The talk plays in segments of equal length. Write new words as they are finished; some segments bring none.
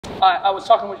I was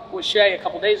talking with Shay a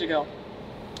couple days ago,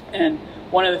 and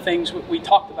one of the things we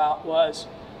talked about was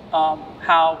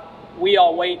how we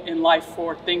all wait in life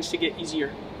for things to get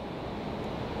easier.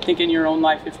 Think in your own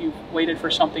life, if you've waited for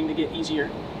something to get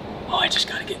easier. Oh, I just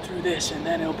got to get through this and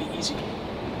then it'll be easy.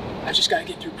 I just got to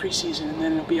get through preseason and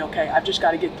then it'll be okay. I've just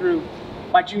got to get through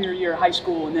my junior year of high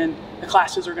school and then the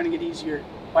classes are going to get easier.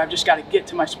 Or I've just got to get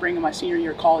to my spring of my senior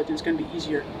year of college and it's going to be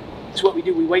easier. It's what we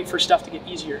do. We wait for stuff to get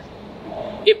easier.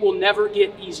 It will never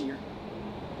get easier.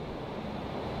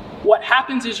 What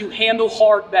happens is you handle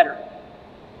hard better.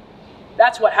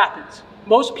 That's what happens.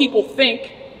 Most people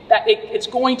think that it's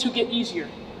going to get easier.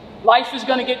 Life is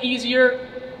going to get easier.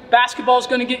 Basketball is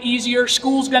going to get easier.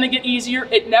 School's going to get easier.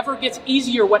 It never gets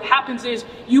easier. What happens is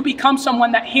you become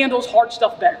someone that handles hard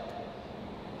stuff better.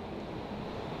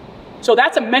 So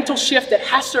that's a mental shift that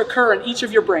has to occur in each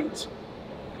of your brains.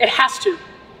 It has to.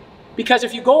 Because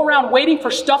if you go around waiting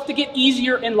for stuff to get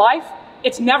easier in life,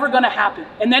 it's never going to happen.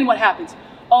 And then what happens?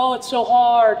 Oh, it's so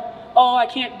hard. Oh, I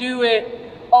can't do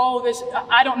it. Oh,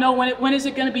 I don't know when is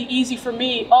it going to be easy for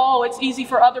me? Oh, it's easy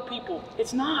for other people.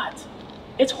 It's not.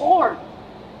 It's hard.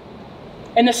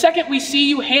 And the second we see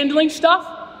you handling stuff,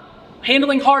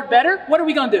 handling hard better, what are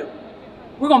we going to do?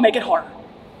 We're going to make it harder.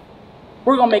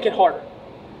 We're going to make it harder.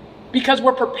 Because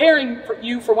we're preparing for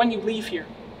you for when you leave here.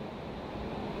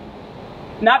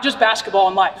 Not just basketball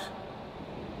and life.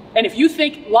 And if you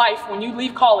think life, when you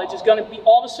leave college, is going to be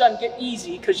all of a sudden get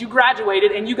easy because you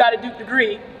graduated and you got a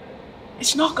degree,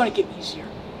 it's not going to get easier.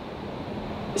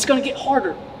 It's going to get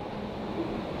harder.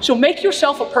 So make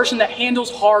yourself a person that handles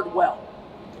hard well.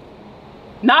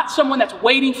 Not someone that's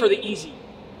waiting for the easy.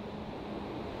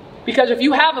 Because if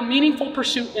you have a meaningful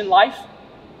pursuit in life,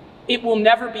 it will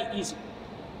never be easy.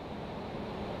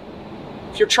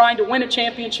 If you're trying to win a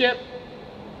championship,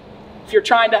 if you're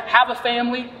trying to have a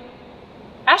family,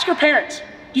 ask your parents.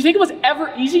 Do you think it was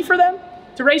ever easy for them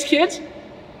to raise kids?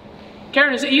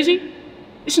 Karen, is it easy?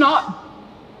 It's not.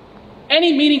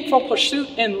 Any meaningful pursuit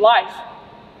in life,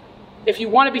 if you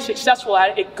want to be successful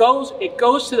at it, it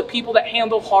goes to the people that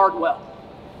handle hard well.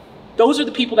 Those are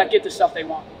the people that get the stuff they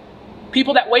want.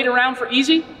 People that wait around for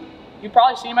easy, you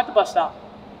probably see them at the bus stop.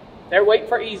 They're waiting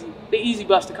for the easy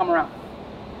bus to come around.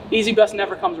 Easy bus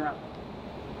never comes around.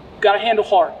 You've got to handle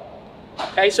hard.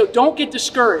 Okay, so don't get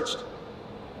discouraged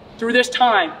through this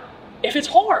time. If it's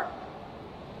hard,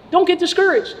 don't get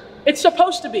discouraged. It's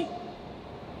supposed to be.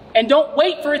 And don't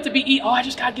wait for it to be easy. Oh, I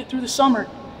just got to get through the summer.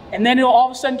 And then it'll all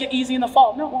of a sudden get easy in the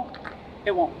fall. No, it won't.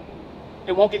 It won't.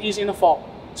 It won't get easy in the fall.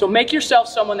 So make yourself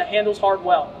someone that handles hard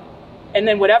well. And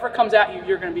then whatever comes at you,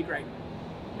 you're going to be great.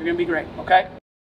 You're going to be great, okay?